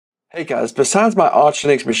Hey guys, besides my Arch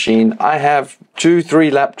Linux machine, I have 2-3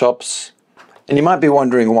 laptops, and you might be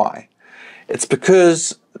wondering why. It's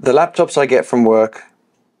because the laptops I get from work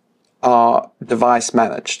are device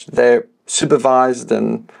managed. They're supervised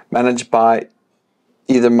and managed by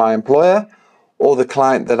either my employer or the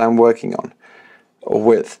client that I'm working on or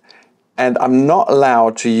with. And I'm not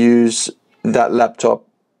allowed to use that laptop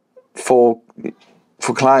for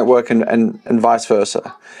client work and vice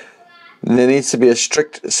versa. There needs to be a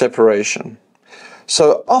strict separation.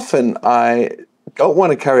 So often I don't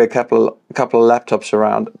want to carry a couple of laptops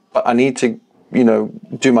around, but I need to,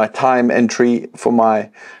 do my time entry for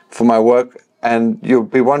my work. And you'll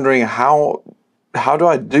be wondering how do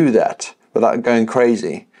I do that without going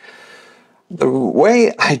crazy? The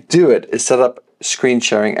way I do it is set up screen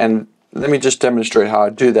sharing, and let me just demonstrate how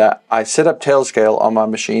I do that. I set up Tailscale on my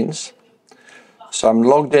machines. So I'm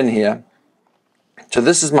logged in here. So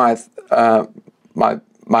this is my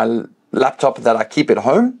my laptop that I keep at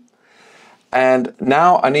home, and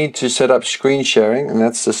now I need to set up screen sharing, and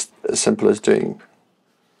that's just as simple as doing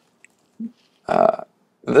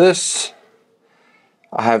this.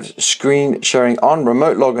 I have screen sharing on.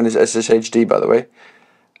 Remote login is SSHD, by the way.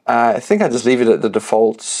 I think I just leave it at the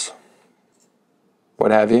defaults,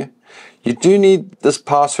 what have you. You do need this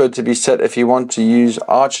password to be set if you want to use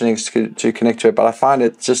Arch Linux to connect to it, but I find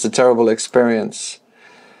it just a terrible experience.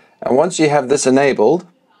 And once you have this enabled,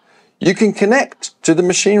 you can connect to the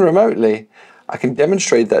machine remotely. I can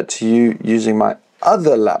demonstrate that to you using my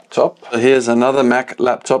other laptop. So here's another Mac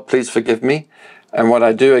laptop, please forgive me. And what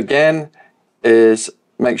I do again is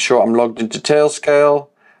make sure I'm logged into Tailscale.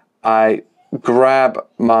 I grab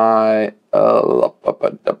my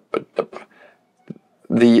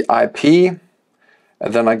the IP,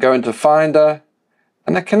 and then I go into Finder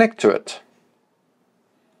and I connect to it.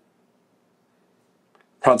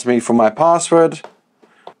 Prompts me for my password,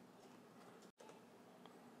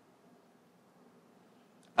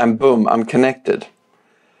 and boom, I'm connected.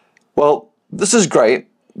 Well, this is great,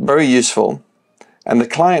 very useful, and the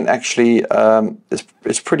client actually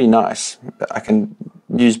is pretty nice. I can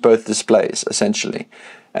use both displays essentially,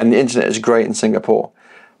 and the internet is great in Singapore.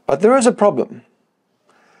 But there is a problem.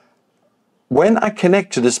 When I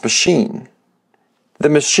connect to this machine, the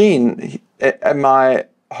machine at my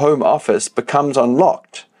home office becomes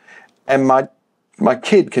unlocked, and my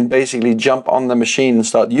kid can basically jump on the machine and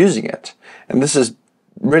start using it, and this is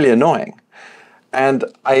really annoying. And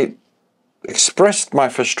I expressed my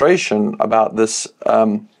frustration about this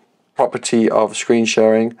property of screen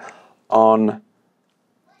sharing on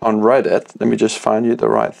Reddit. Let me just find you the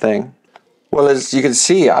right thing. Well, as you can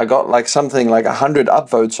see, I got like something like 100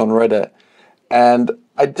 upvotes on Reddit, and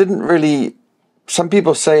I didn't really. Some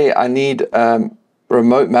people say I need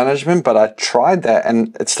remote management, but I tried that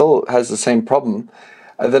and it still has the same problem.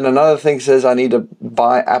 And then another thing says I need to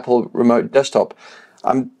buy Apple Remote Desktop.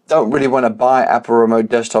 I don't really want to buy Apple Remote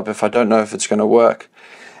Desktop if I don't know if it's going to work.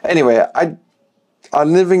 Anyway,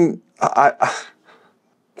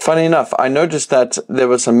 funny enough, I noticed that there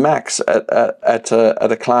were some Macs at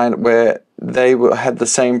a client where they had the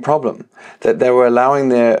same problem, that they were allowing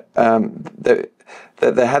their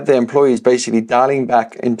that they had their employees basically dialing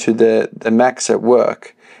back into the Macs at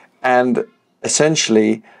work, and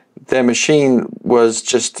essentially their machine was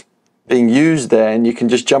just being used there, and you can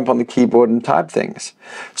just jump on the keyboard and type things.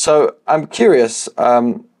 So I'm curious,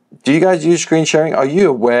 do you guys use screen sharing? Are you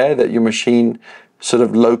aware that your machine sort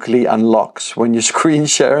of locally unlocks when you're screen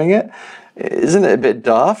sharing it? Isn't it a bit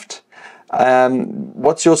daft?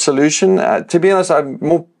 What's your solution? To be honest, I'm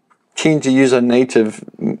more keen to use a native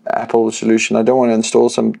Apple solution. I don't want to install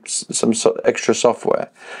some extra software.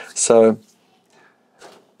 So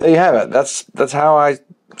there you have it. That's how I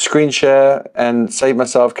screen share and save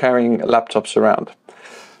myself carrying laptops around.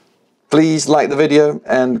 Please like the video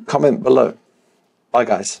and comment below. Bye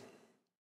guys.